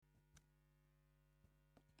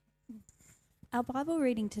Our Bible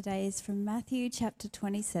reading today is from Matthew chapter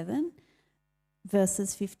 27,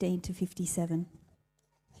 verses 15 to 57.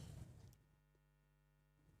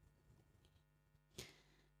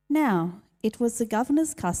 Now, it was the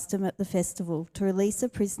governor's custom at the festival to release a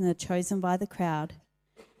prisoner chosen by the crowd.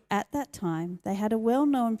 At that time, they had a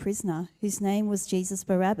well-known prisoner whose name was Jesus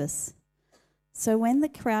Barabbas. So when the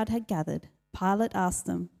crowd had gathered, Pilate asked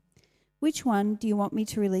them, "Which one do you want me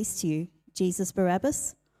to release to you, Jesus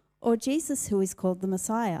Barabbas, or Jesus who is called the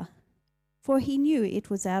Messiah?" For he knew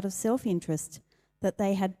it was out of self-interest that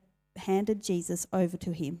they had handed Jesus over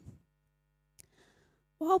to him.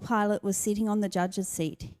 While Pilate was sitting on the judge's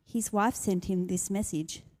seat, his wife sent him this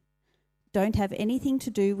message: "Don't have anything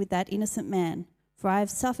to do with that innocent man, for I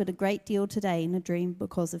have suffered a great deal today in a dream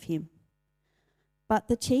because of him." But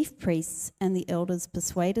the chief priests and the elders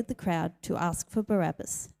persuaded the crowd to ask for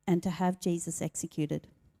Barabbas and to have Jesus executed.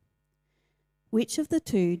 "Which of the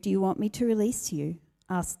two do you want me to release to you?"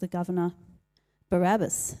 asked the governor.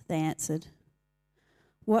 "Barabbas," they answered.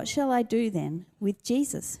 "What shall I do then with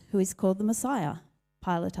Jesus, who is called the Messiah?"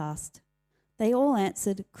 Pilate asked. They all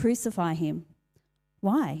answered, "Crucify him."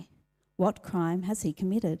 "Why? What crime has he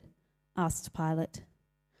committed?" asked Pilate.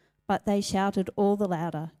 But they shouted all the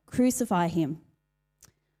louder, "Crucify him."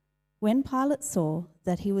 When Pilate saw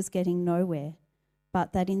that he was getting nowhere,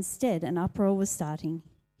 but that instead an uproar was starting,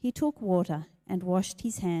 he took water and washed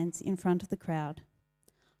his hands in front of the crowd.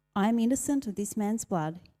 "I am innocent of this man's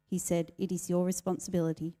blood," he said. "It is your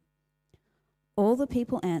responsibility." All the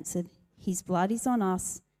people answered, "His blood is on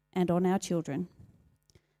us and on our children."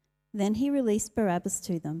 Then he released Barabbas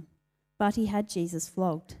to them, but he had Jesus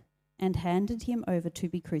flogged and handed him over to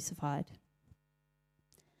be crucified.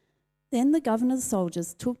 Then the governor's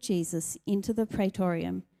soldiers took Jesus into the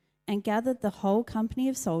praetorium and gathered the whole company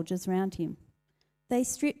of soldiers round him. They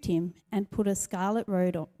stripped him and put a scarlet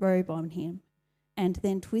robe on him, and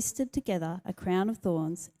then twisted together a crown of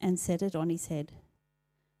thorns and set it on his head.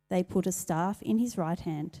 They put a staff in his right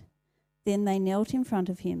hand. Then they knelt in front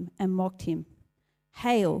of him and mocked him.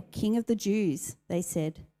 "Hail, King of the Jews," they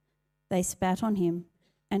said. They spat on him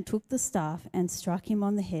and took the staff and struck him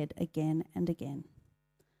on the head again and again.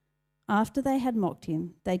 After they had mocked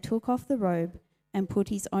him, they took off the robe and put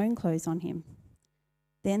his own clothes on him.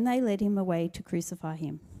 Then they led him away to crucify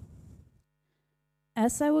him.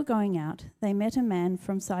 As they were going out, they met a man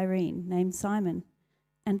from Cyrene named Simon,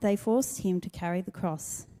 and they forced him to carry the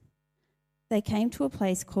cross. They came to a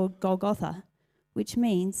place called Golgotha, which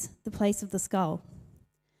means the place of the skull.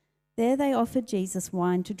 There they offered Jesus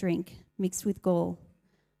wine to drink, mixed with gall,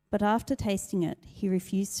 but after tasting it, he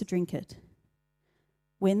refused to drink it.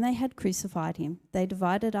 When they had crucified him, they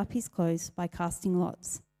divided up his clothes by casting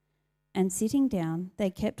lots, and sitting down,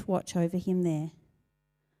 they kept watch over him there.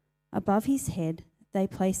 Above his head, they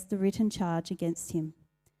placed the written charge against him: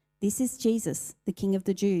 "This is Jesus, the King of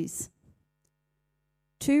the Jews."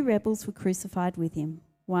 2 rebels were crucified with him,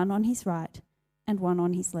 one on his right and one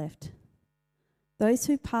on his left. Those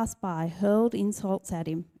who passed by hurled insults at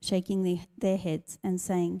him, shaking their heads and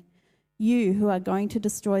saying, "You who are going to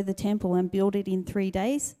destroy the temple and build it in 3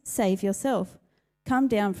 days, save yourself. Come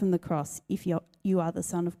down from the cross if you are the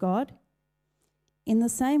Son of God." In the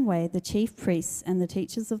same way, the chief priests and the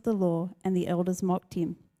teachers of the law and the elders mocked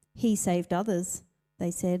him. "He saved others,"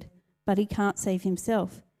 they said, "but he can't save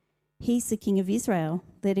himself. He's the King of Israel.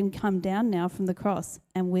 Let him come down now from the cross,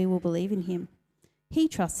 and we will believe in him. He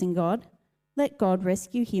trusts in God. Let God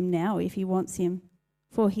rescue him now if he wants him.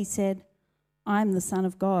 For he said, 'I am the Son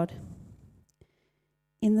of God.'"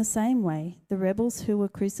 In the same way, the rebels who were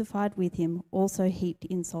crucified with him also heaped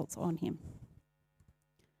insults on him.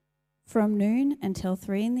 From noon until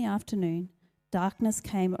 3 p.m, darkness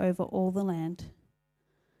came over all the land.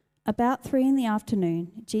 About 3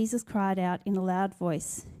 p.m, Jesus cried out in a loud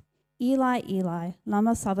voice, "Eli, Eli,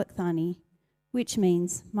 lama sabachthani," which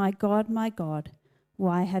means, my God,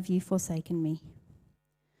 why have you forsaken me?"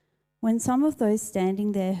 When some of those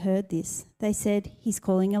standing there heard this, they said, "He's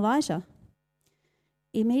calling Elijah."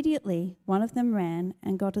 Immediately, one of them ran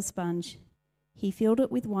and got a sponge. He filled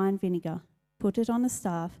it with wine vinegar, put it on a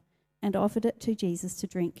staff, and offered it to Jesus to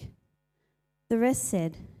drink. The rest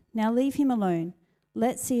said, "Now leave him alone.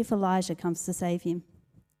 Let's see if Elijah comes to save him."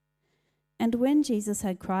 And when Jesus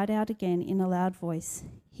had cried out again in a loud voice,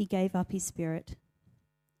 he gave up his spirit.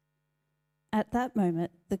 At that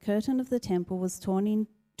moment, the curtain of the temple was torn in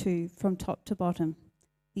two from top to bottom.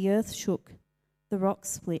 The earth shook, the rocks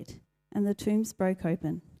split, and the tombs broke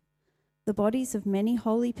open. The bodies of many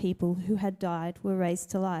holy people who had died were raised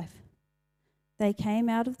to life. They came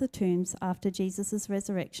out of the tombs after Jesus'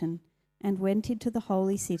 resurrection and went into the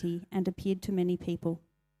holy city and appeared to many people.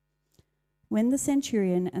 When the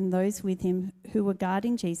centurion and those with him who were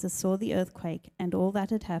guarding Jesus saw the earthquake and all that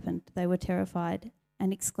had happened, they were terrified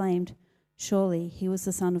and exclaimed, "Surely he was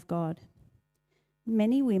the Son of God."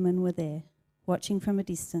 Many women were there, watching from a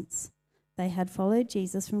distance. They had followed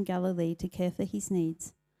Jesus from Galilee to care for his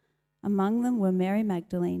needs. Among them were Mary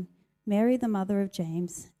Magdalene, Mary the mother of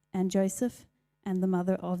James, and Joseph, and the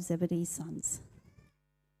mother of Zebedee's sons.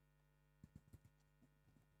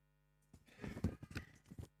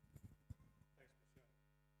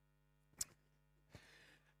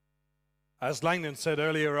 As Langdon said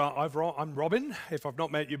earlier, I'm Robin. If I've not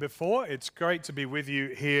met you before, it's great to be with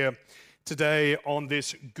you here today on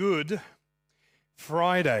this Good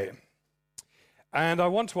Friday. And I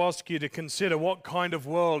want to ask you to consider what kind of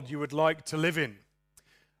world you would like to live in.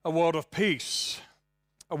 A world of peace,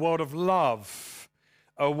 a world of love,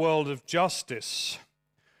 a world of justice.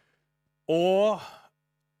 Or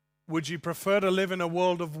would you prefer to live in a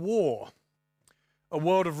world of war, a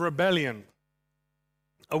world of rebellion,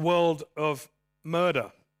 a world of murder?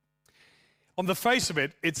 On the face of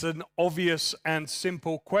it, it's an obvious and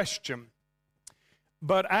simple question.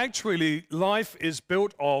 But actually, life is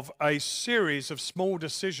built of a series of small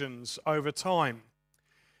decisions over time.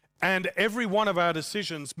 And every one of our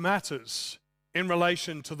decisions matters in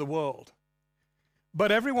relation to the world.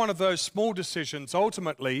 But every one of those small decisions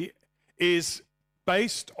ultimately is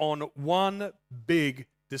based on one big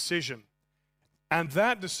decision. And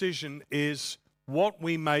that decision is what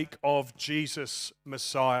we make of Jesus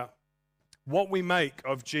Messiah. What we make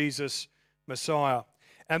of Jesus Messiah.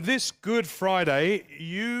 And this Good Friday,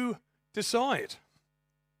 you decide.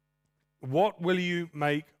 What will you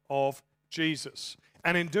make of Jesus?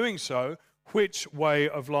 And in doing so, which way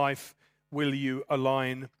of life will you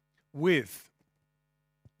align with?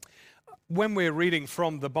 When we're reading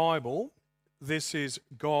from the Bible, this is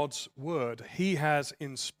God's Word. He has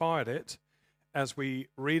inspired it. As we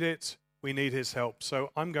read it, we need His help.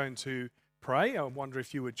 So I'm going to pray. I wonder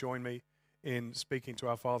if you would join me in speaking to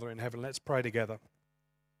our Father in heaven. Let's pray together.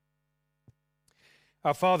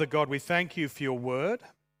 Our Father God, we thank you for your word,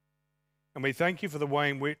 and we thank you for the way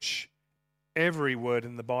in which every word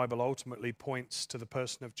in the Bible ultimately points to the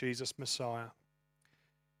person of Jesus Messiah.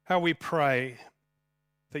 How we pray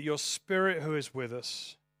that your Spirit who is with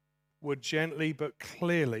us would gently but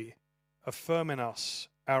clearly affirm in us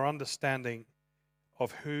our understanding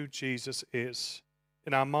of who Jesus is,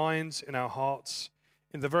 in our minds, in our hearts,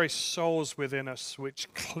 in the very souls within us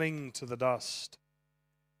which cling to the dust.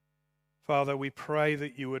 Father, we pray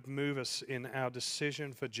that you would move us in our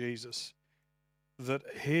decision for Jesus, that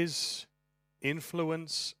his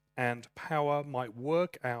influence and power might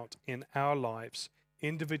work out in our lives,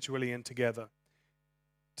 individually and together,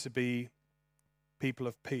 to be people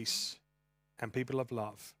of peace and people of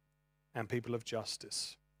love and people of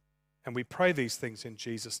justice. And we pray these things in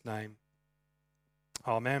Jesus' name.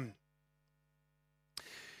 Amen.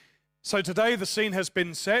 So today the scene has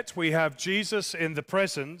been set. We have Jesus in the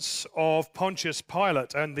presence of Pontius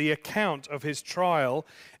Pilate and the account of his trial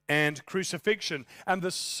and crucifixion. And the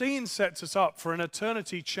scene sets us up for an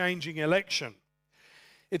eternity-changing election.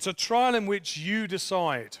 It's a trial in which you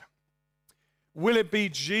decide. Will it be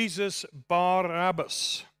Jesus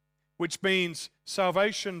Barabbas, which means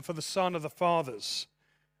salvation for the son of the fathers,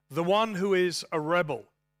 the one who is a rebel,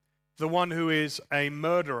 the one who is a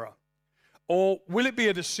murderer? Or will it be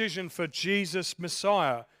a decision for Jesus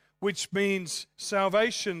Messiah, which means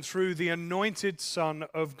salvation through the anointed Son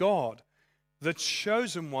of God, the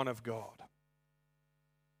chosen one of God?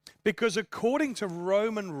 Because according to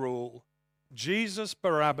Roman rule, Jesus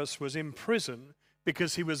Barabbas was in prison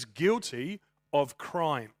because he was guilty of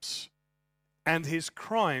crimes, and his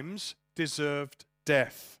crimes deserved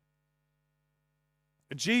death.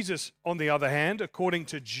 Jesus, on the other hand, according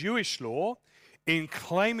to Jewish law, in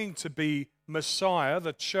claiming to be Messiah,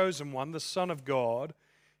 the chosen one, the Son of God,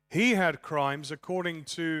 he had crimes, according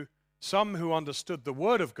to some who understood the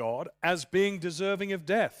Word of God, as being deserving of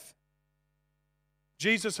death.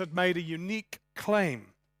 Jesus had made a unique claim.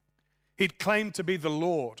 He'd claimed to be the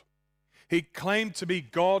Lord. He claimed to be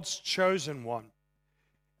God's chosen one.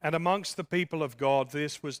 And amongst the people of God,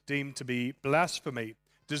 this was deemed to be blasphemy,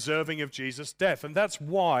 deserving of Jesus' death. And that's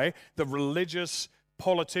why the religious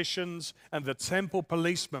politicians and the temple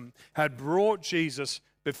policemen had brought Jesus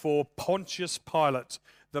before Pontius Pilate,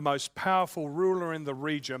 the most powerful ruler in the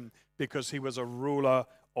region, because he was a ruler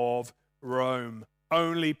of Rome.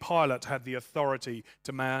 Only Pilate had the authority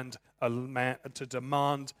to demand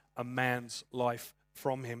a man's life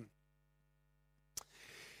from him.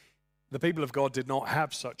 The people of God did not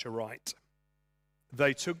have such a right.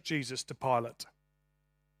 They took Jesus to Pilate,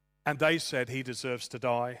 and they said he deserves to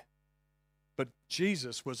die. But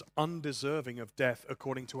Jesus was undeserving of death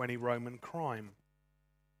according to any Roman crime.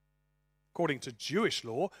 According to Jewish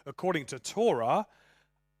law, according to Torah,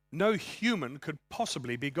 no human could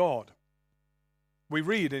possibly be God. We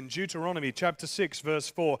read in Deuteronomy chapter 6, verse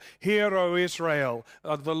 4, "Hear, O Israel,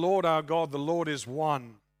 the Lord our God, the Lord is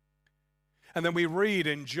one." And then we read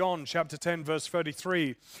in John chapter 10, verse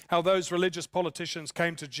 33, how those religious politicians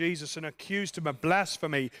came to Jesus and accused him of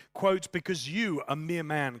blasphemy, quote, "because you, a mere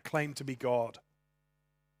man, claim to be God."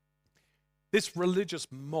 This religious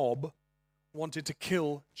mob wanted to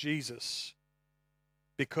kill Jesus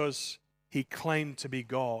because he claimed to be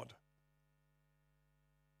God.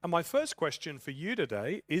 And my first question for you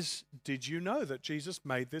today is, did you know that Jesus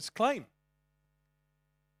made this claim?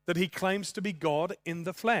 That he claims to be God in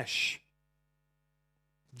the flesh.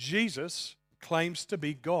 Jesus claims to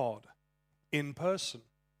be God in person.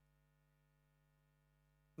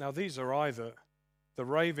 Now, these are either the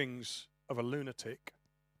ravings of a lunatic,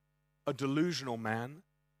 a delusional man,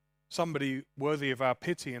 somebody worthy of our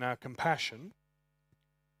pity and our compassion,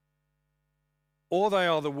 or they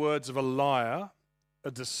are the words of a liar,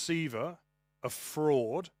 a deceiver, a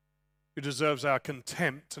fraud, who deserves our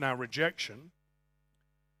contempt and our rejection,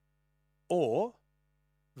 or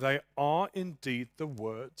they are indeed the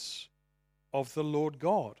words of the Lord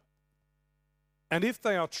God. And if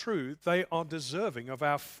they are true, they are deserving of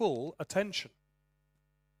our full attention.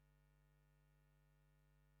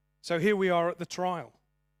 So here we are at the trial.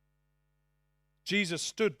 Jesus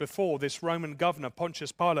stood before this Roman governor,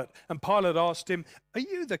 Pontius Pilate, and Pilate asked him, "Are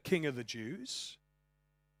you the king of the Jews?"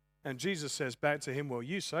 And Jesus says back to him, "Well,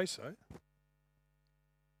 you say so."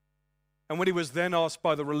 And when he was then asked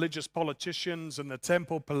by the religious politicians and the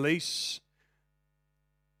temple police,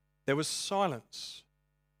 there was silence.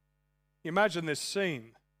 You imagine this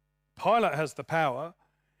scene. Pilate has the power.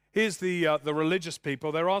 Here's the religious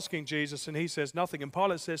people. They're asking Jesus, and he says nothing. And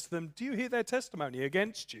Pilate says to them, "Do you hear their testimony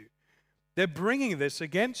against you? They're bringing this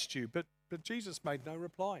against you." But Jesus made no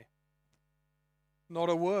reply. Not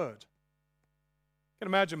a word. You can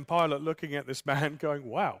imagine Pilate looking at this man going,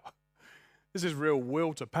 "Wow, this is real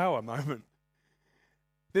will to power moment.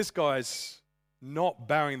 This guy's not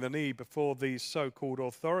bowing the knee before these so-called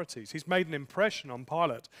authorities." He's made an impression on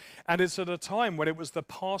Pilate. And it's at a time when it was the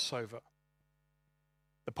Passover.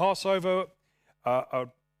 The Passover, a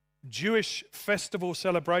Jewish festival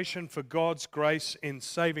celebration for God's grace in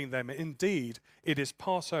saving them. Indeed, it is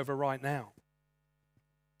Passover right now.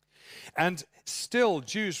 And still,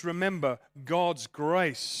 Jews remember God's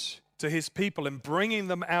grace to his people in bringing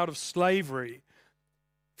them out of slavery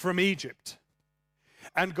from Egypt.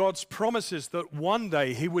 And God's promises that one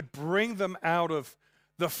day he would bring them out of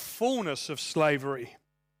the fullness of slavery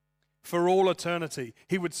for all eternity.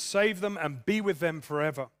 He would save them and be with them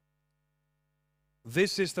forever.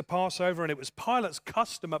 This is the Passover, and it was Pilate's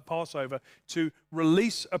custom at Passover to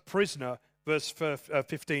release a prisoner, verse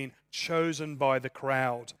 15, chosen by the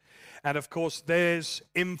crowd. And of course, there's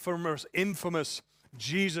infamous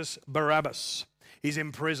Jesus Barabbas. He's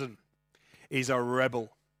in prison. He's a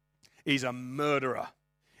rebel. He's a murderer.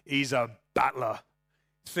 He's a battler.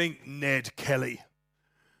 Think Ned Kelly.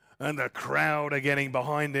 And the crowd are getting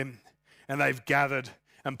behind him, and they've gathered.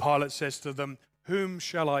 And Pilate says to them, "Whom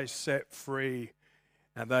shall I set free?"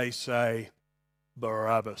 And they say,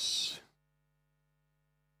 "Barabbas."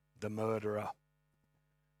 The murderer,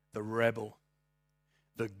 the rebel,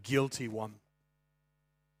 the guilty one.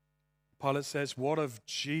 Pilate says, "What of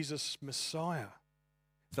Jesus Messiah,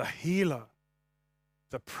 the healer,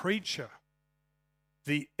 the preacher,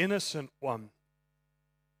 the innocent one?"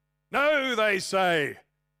 "No," they say,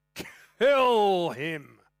 "kill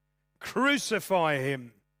him, crucify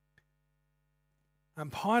him."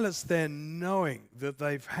 And Pilate's there knowing that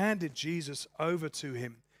they've handed Jesus over to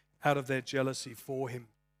him out of their jealousy for him.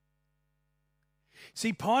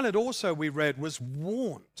 See, Pilate also, we read, was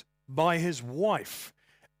warned by his wife,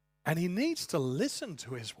 and he needs to listen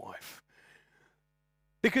to his wife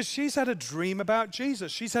because she's had a dream about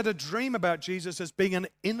Jesus. She's had a dream about Jesus as being an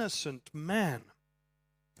innocent man,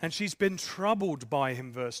 and she's been troubled by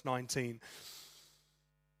him, verse 19.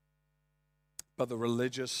 But the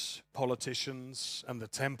religious politicians and the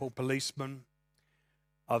temple policemen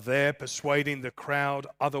are there persuading the crowd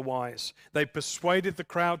otherwise. They persuaded the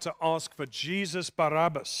crowd to ask for Jesus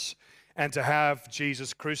Barabbas and to have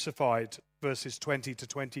Jesus crucified, verses 20 to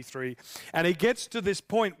 23. And it gets to this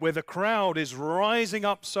point where the crowd is rising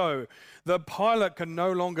up so that Pilate can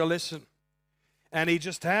no longer listen. And he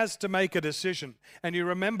just has to make a decision. And you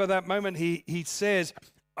remember that moment he says,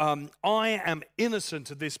 "I am innocent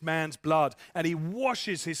of this man's blood." And he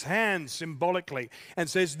washes his hands symbolically and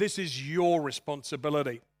says, "This is your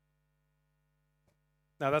responsibility."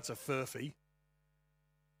 Now that's a furphy,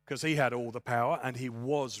 because he had all the power and he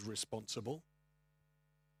was responsible.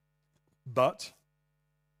 But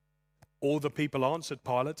all the people answered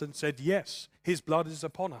Pilate and said, yes, his blood is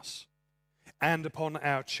upon us and upon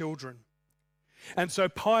our children. And so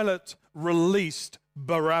Pilate released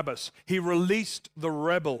Barabbas. He released the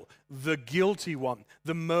rebel, the guilty one,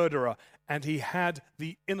 the murderer, and he had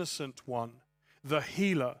the innocent one, the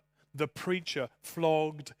healer, the preacher,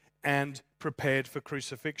 flogged and prepared for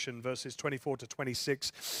crucifixion, verses 24 to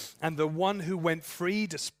 26. And the one who went free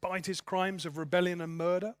despite his crimes of rebellion and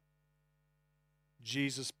murder,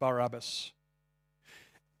 Jesus Barabbas.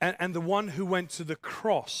 And the one who went to the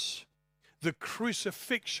cross, the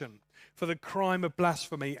crucifixion, for the crime of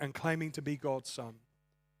blasphemy and claiming to be God's Son,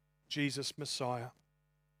 Jesus Messiah.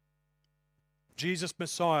 Jesus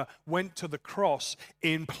Messiah went to the cross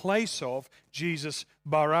in place of Jesus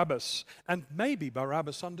Barabbas. And maybe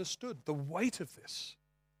Barabbas understood the weight of this,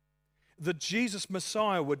 that Jesus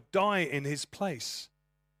Messiah would die in his place,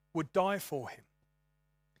 would die for him.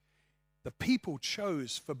 The people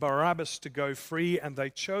chose for Barabbas to go free, and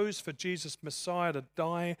they chose for Jesus Messiah to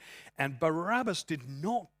die, and Barabbas did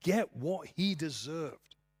not get what he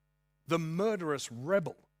deserved. The murderous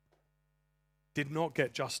rebel did not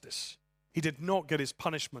get justice. He did not get his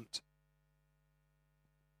punishment.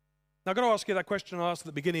 Now, I've got to ask you that question I asked at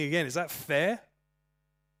the beginning again. Is that fair?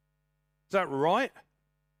 Is that right?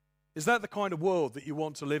 Is that the kind of world that you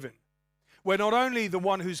want to live in? Where not only the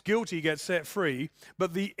one who's guilty gets set free,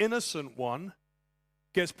 but the innocent one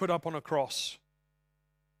gets put up on a cross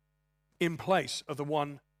in place of the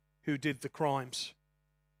one who did the crimes.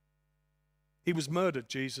 He was murdered,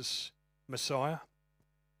 Jesus Messiah.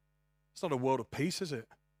 It's not a world of peace, is it?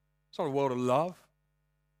 It's not a world of love.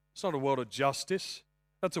 It's not a world of justice.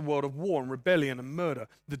 That's a world of war and rebellion and murder.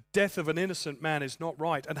 The death of an innocent man is not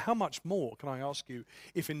right. And how much more, can I ask you,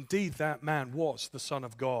 if indeed that man was the Son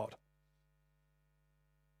of God?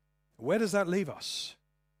 Where does that leave us?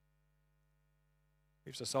 It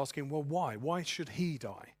leaves us asking, well, why? Why should he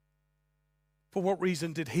die? For what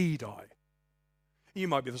reason did he die? You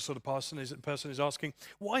might be the sort of person who's asking,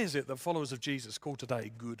 why is it that followers of Jesus call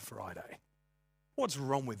today Good Friday? What's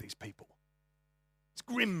wrong with these people? It's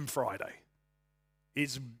Grim Friday.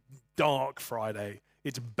 It's Dark Friday.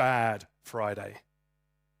 It's Bad Friday.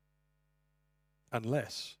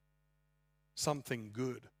 Unless something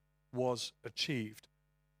good was achieved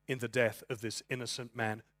in the death of this innocent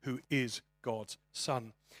man who is God's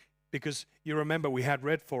Son. Because you remember we had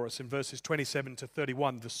read for us in verses 27 to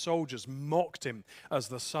 31, the soldiers mocked him as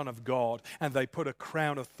the Son of God, and they put a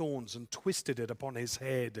crown of thorns and twisted it upon his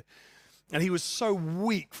head. And he was so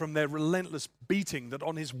weak from their relentless beating that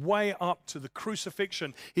on his way up to the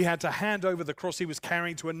crucifixion, he had to hand over the cross he was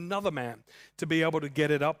carrying to another man to be able to get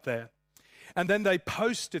it up there. And then they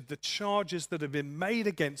posted the charges that had been made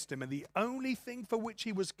against him, and the only thing for which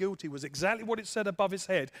he was guilty was exactly what it said above his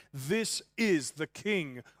head: this is the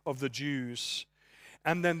King of the Jews.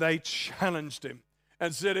 And then they challenged him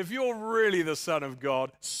and said, if you're really the Son of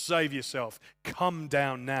God, save yourself. Come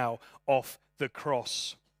down now off the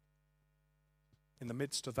cross. In the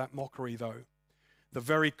midst of that mockery, though, the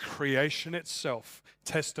very creation itself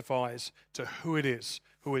testifies to who it is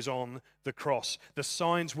who is on the cross. The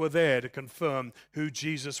signs were there to confirm who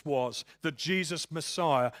Jesus was, that Jesus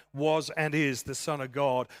Messiah was and is the Son of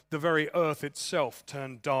God. The very earth itself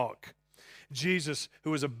turned dark. Jesus,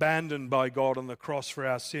 who was abandoned by God on the cross for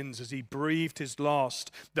our sins as he breathed his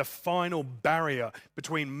last, the final barrier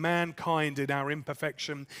between mankind in our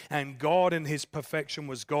imperfection and God in his perfection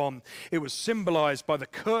was gone. It was symbolized by the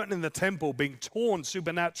curtain in the temple being torn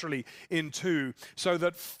supernaturally in two, so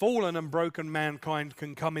that fallen and broken mankind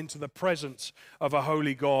can come into the presence of a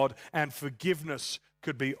holy God and forgiveness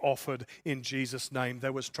could be offered in Jesus' name.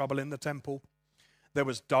 There was trouble in the temple. There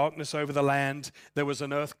was darkness over the land, there was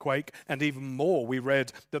an earthquake, and even more, we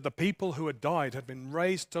read that the people who had died had been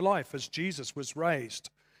raised to life as Jesus was raised.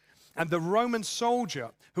 And the Roman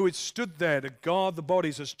soldier who had stood there to guard the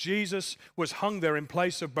bodies as Jesus was hung there in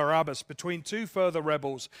place of Barabbas between two further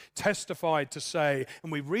rebels testified to say,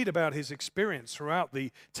 and we read about his experience throughout the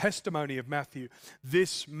testimony of Matthew,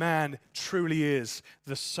 this man truly is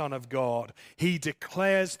the Son of God. He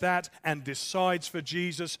declares that and decides for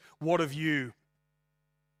Jesus. What of you?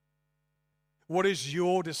 What is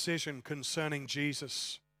your decision concerning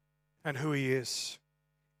Jesus and who he is?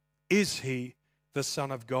 Is he the Son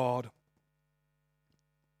of God?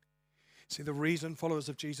 See, the reason followers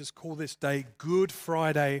of Jesus call this day Good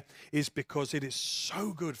Friday is because it is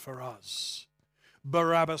so good for us.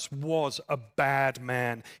 Barabbas was a bad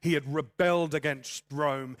man. He had rebelled against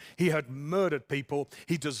Rome. He had murdered people.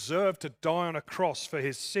 He deserved to die on a cross for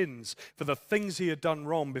his sins, for the things he had done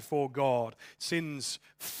wrong before God. Sins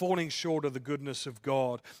falling short of the goodness of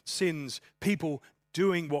God. Sins, people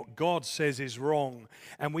doing what God says is wrong.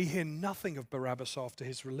 And we hear nothing of Barabbas after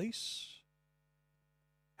his release.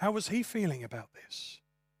 How was he feeling about this?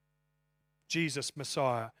 Jesus,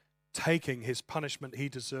 Messiah, taking his punishment he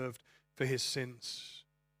deserved for his sins.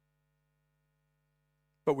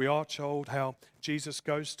 But we are told how Jesus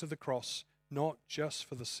goes to the cross not just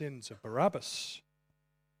for the sins of Barabbas,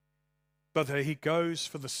 but that he goes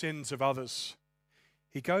for the sins of others.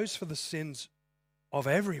 He goes for the sins of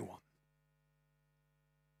everyone.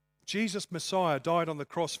 Jesus, Messiah, died on the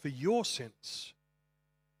cross for your sins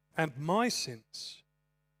and my sins.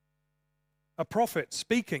 A prophet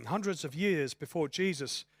speaking hundreds of years before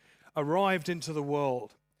Jesus arrived into the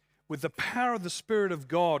world with the power of the Spirit of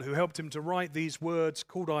God who helped him to write these words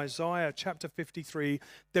called Isaiah chapter 53.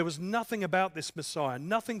 There was nothing about this Messiah,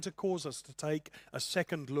 nothing to cause us to take a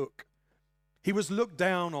second look. He was looked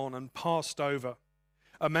down on and passed over.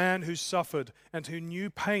 A man who suffered and who knew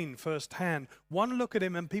pain firsthand. One look at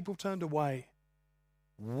him and people turned away.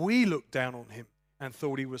 We looked down on him and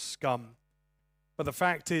thought he was scum. But the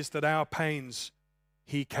fact is that our pains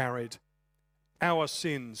he carried. Our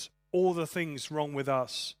sins, all the things wrong with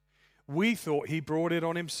us. We thought he brought it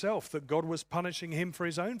on himself, that God was punishing him for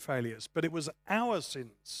his own failures. But it was our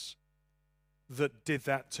sins that did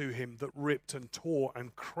that to him, that ripped and tore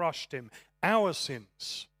and crushed him. Our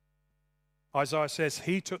sins. Isaiah says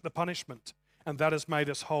he took the punishment, and that has made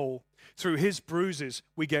us whole. Through his bruises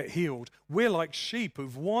we get healed. We're like sheep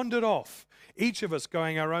who've wandered off, each of us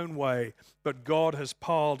going our own way, but God has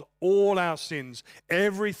piled all our sins,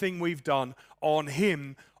 everything we've done, on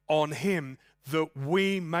him, that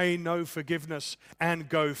we may know forgiveness and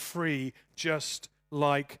go free, just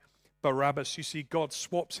like Barabbas. You see, God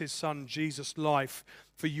swaps his son Jesus' life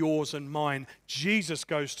for yours and mine. Jesus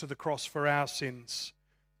goes to the cross for our sins.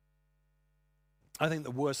 I think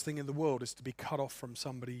the worst thing in the world is to be cut off from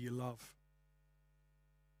somebody you love.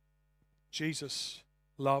 Jesus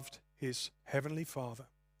loved his heavenly Father,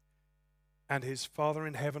 and his Father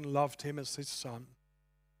in heaven loved him as his son.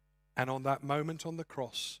 And on that moment on the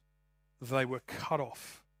cross, they were cut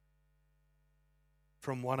off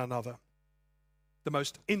from one another. The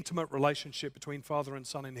most intimate relationship between father and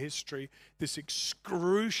son in history, this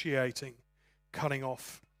excruciating cutting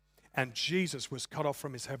off. And Jesus was cut off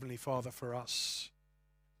from his heavenly Father for us.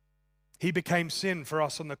 He became sin for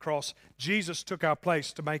us on the cross. Jesus took our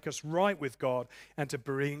place to make us right with God and to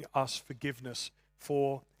bring us forgiveness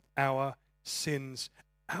for our sins,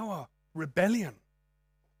 our rebellion.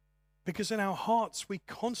 Because in our hearts, we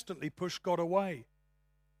constantly push God away.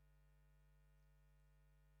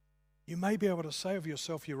 You may be able to say of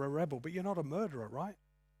yourself you're a rebel, but you're not a murderer, right?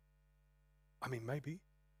 I mean, maybe.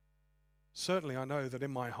 Certainly I know that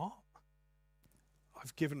in my heart,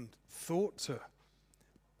 I've given thought to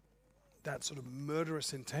that sort of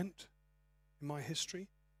murderous intent in my history.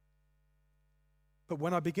 But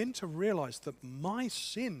when I begin to realize that my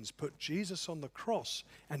sins put Jesus on the cross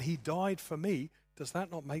and he died for me, does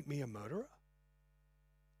that not make me a murderer?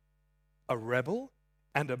 A rebel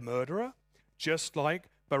and a murderer? Just like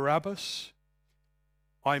Barabbas,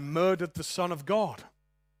 I murdered the Son of God.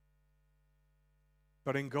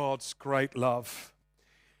 But in God's great love,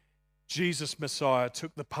 Jesus, Messiah,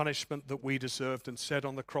 took the punishment that we deserved and said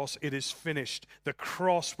on the cross, it is finished. The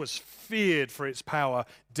cross was feared for its power.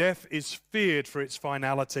 Death is feared for its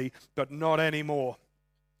finality, but not anymore.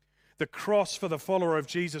 The cross for the follower of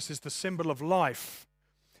Jesus is the symbol of life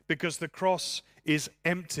because the cross is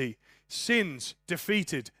empty. Sins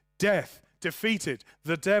defeated, death defeated,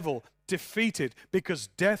 the devil defeated because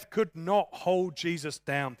death could not hold Jesus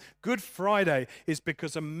down. Good Friday is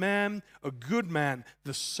because a man, a good man,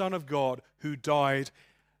 the Son of God who died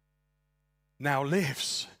now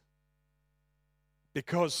lives.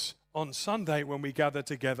 Because on Sunday when we gather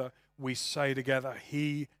together, we say together,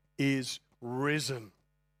 he is risen.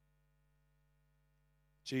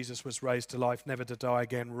 Jesus was raised to life, never to die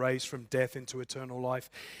again, raised from death into eternal life.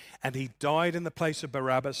 And he died in the place of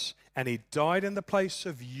Barabbas, and he died in the place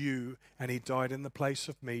of you, and he died in the place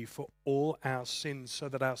of me for all our sins, so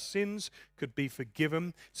that our sins could be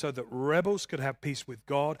forgiven, so that rebels could have peace with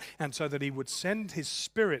God, and so that he would send his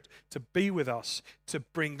Spirit to be with us, to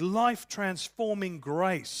bring life-transforming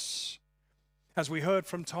grace. As we heard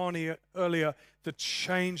from Tanya earlier, the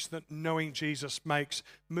change that knowing Jesus makes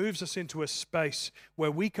moves us into a space where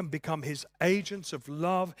we can become his agents of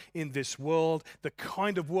love in this world, the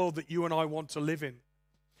kind of world that you and I want to live in,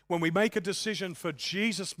 When we make a decision for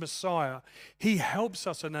Jesus Messiah, he helps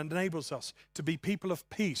us and enables us to be people of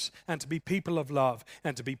peace and to be people of love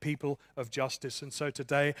and to be people of justice. And so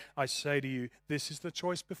today I say to you, this is the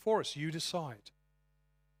choice before us. You decide.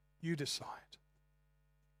 You decide.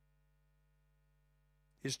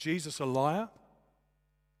 Is Jesus a liar?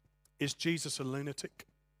 Is Jesus a lunatic?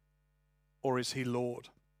 Or is he Lord?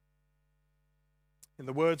 In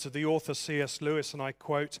the words of the author C.S. Lewis, and I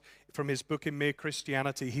quote from his book In Mere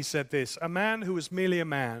Christianity, he said this: "A man who was merely a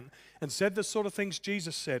man and said the sort of things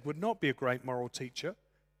Jesus said would not be a great moral teacher.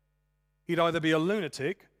 He'd either be a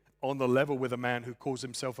lunatic, on the level with a man who calls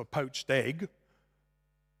himself a poached egg,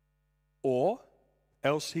 or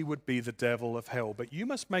else he would be the devil of hell. But you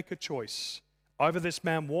must make a choice. Either this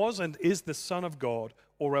man was and is the Son of God,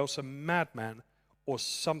 or else a madman, or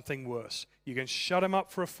something worse. You can shut him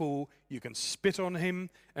up for a fool, you can spit on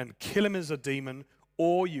him and kill him as a demon,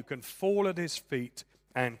 or you can fall at his feet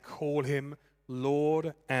and call him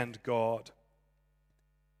Lord and God."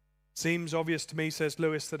 Seems obvious to me, says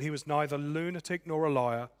Lewis, that he was neither lunatic nor a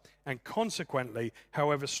liar, and consequently,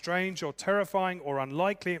 however strange or terrifying or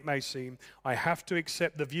unlikely it may seem, I have to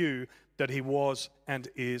accept the view that he was and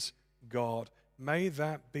is God. May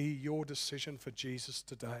that be your decision for Jesus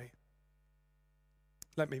today.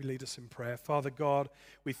 Let me lead us in prayer. Father God,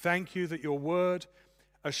 we thank you that your word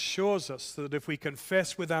assures us that if we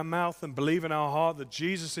confess with our mouth and believe in our heart that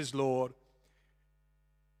Jesus is Lord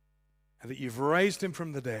and that you've raised him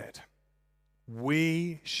from the dead,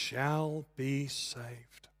 we shall be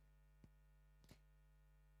saved.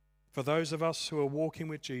 For those of us who are walking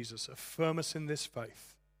with Jesus, affirm us in this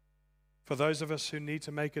faith. For those of us who need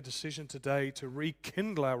to make a decision today to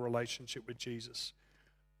rekindle our relationship with Jesus,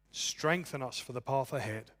 strengthen us for the path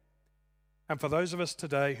ahead. And for those of us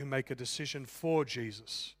today who make a decision for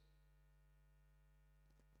Jesus,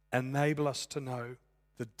 enable us to know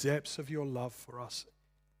the depths of your love for us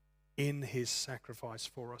in his sacrifice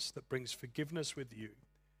for us that brings forgiveness with you,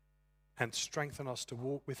 and strengthen us to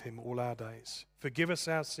walk with him all our days. Forgive us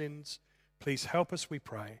our sins. Please help us, we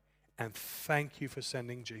pray, and thank you for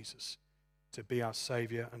sending Jesus to be our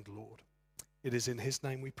Savior and Lord. It is in his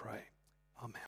name we pray.